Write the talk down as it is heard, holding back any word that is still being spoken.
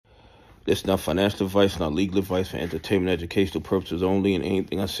This is not financial advice, not legal advice, for entertainment, educational purposes only, and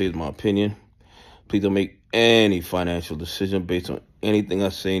anything I say is my opinion. Please don't make any financial decision based on anything I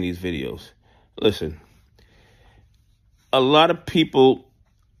say in these videos. Listen, a lot of people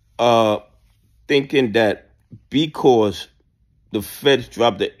are thinking that because the Feds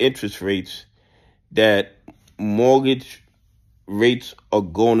dropped the interest rates, that mortgage rates are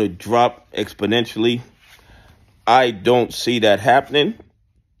going to drop exponentially. I don't see that happening.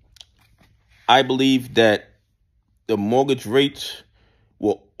 I believe that the mortgage rates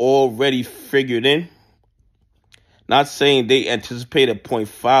were already figured in. Not saying they anticipate a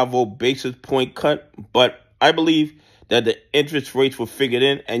 0.50 basis point cut, but I believe that the interest rates were figured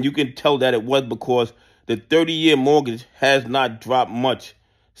in, and you can tell that it was because the 30-year mortgage has not dropped much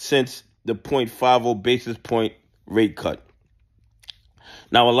since the 0.50 basis point rate cut.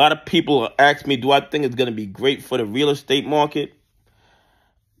 Now, a lot of people ask me, do I think it's going to be great for the real estate market?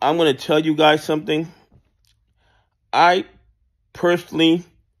 I'm going to tell you guys something. I personally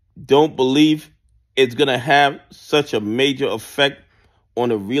don't believe it's going to have such a major effect on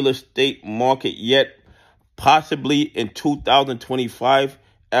the real estate market yet. Possibly in 2025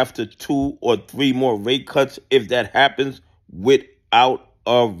 after 2 or 3 more rate cuts, if that happens without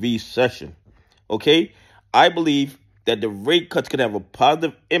a recession. Okay? I believe that the rate cuts can have a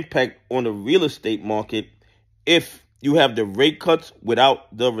positive impact on the real estate market if you have the rate cuts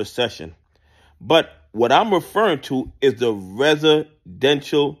without the recession. But what I'm referring to is the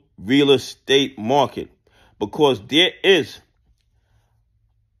residential real estate market, because there is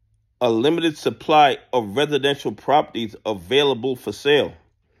a limited supply of residential properties available for sale.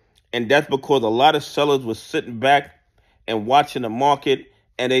 And that's because a lot of sellers were sitting back and watching the market,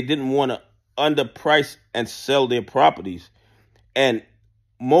 and they didn't want to underprice and sell their properties. And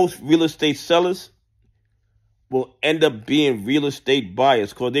most real estate sellers will end up being real estate buyers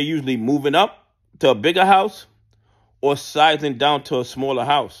because they're usually moving up to a bigger house or sizing down to a smaller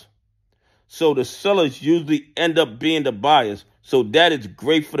house. So the sellers usually end up being the buyers. So that is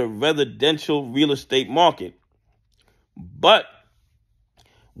great for the residential real estate market. But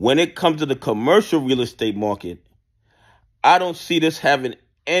when it comes to the commercial real estate market, I don't see this having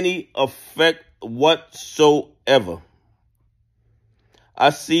any effect whatsoever. I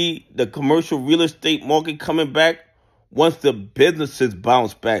see the commercial real estate market coming back once the businesses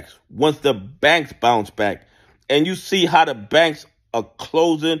bounce back, once the banks bounce back. And you see how the banks are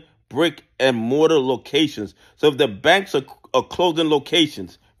closing brick and mortar locations. So if the banks are closing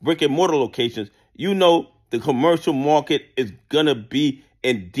locations, brick and mortar locations, you know the commercial market is going to be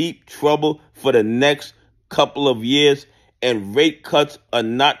in deep trouble for the next couple of years, and rate cuts are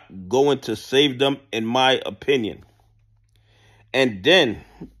not going to save them, in my opinion. And then,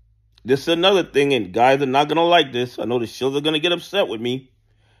 this is another thing, and guys are not going to like this. I know the shows are going to get upset with me,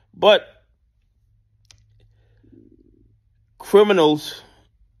 but criminals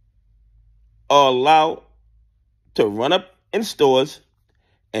are allowed to run up in stores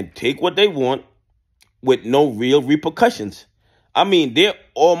and take what they want with no real repercussions. I mean, they're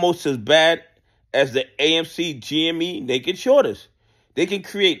almost as bad as the AMC GME naked shorters. They can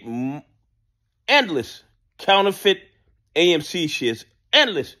create endless counterfeit AMC shares,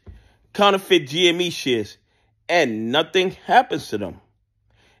 endless counterfeit GME shares, and nothing happens to them.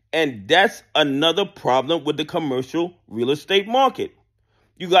 And that's another problem with the commercial real estate market.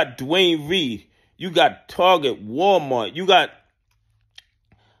 You got Dwayne Reed, you got Target, Walmart, you got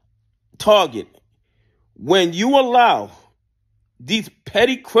Target. When you allow these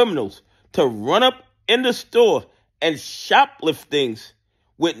petty criminals to run up in the store and shoplift things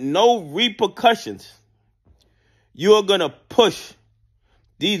with no repercussions, you're going to push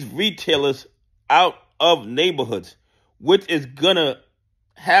these retailers out of neighborhoods, which is going to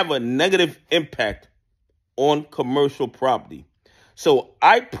have a negative impact on commercial property. So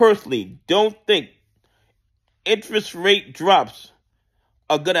I personally don't think interest rate drops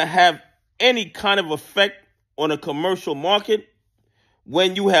are going to have any kind of effect on a commercial market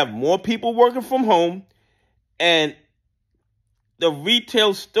when you have more people working from home and the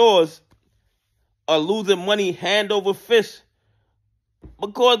retail stores are losing money hand over fist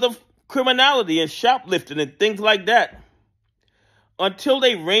because of criminality and shoplifting and things like that. Until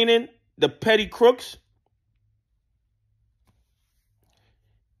they rein in the petty crooks,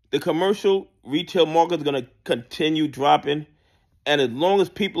 the commercial retail market is going to continue dropping. And as long as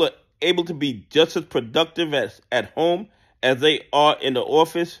people are able to be just as productive at home as they are in the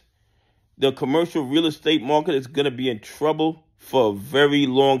office, the commercial real estate market is going to be in trouble for a very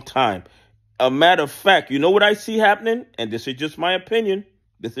long time. A matter of fact, you know what I see happening? And this is just my opinion.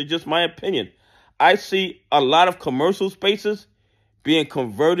 I see a lot of commercial spaces being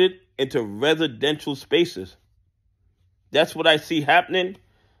converted into residential spaces. That's what I see happening.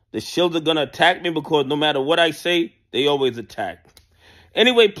 The shills are going to attack me because no matter what I say, they always attack.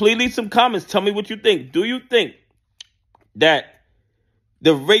 Anyway, please leave some comments. Tell me what you think. Do you think that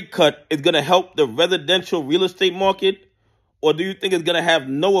the rate cut is going to help the residential real estate market? Or do you think it's going to have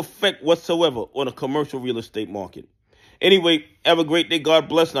no effect whatsoever on the commercial real estate market? Anyway, have a great day. God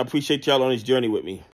bless, and I appreciate y'all on this journey with me.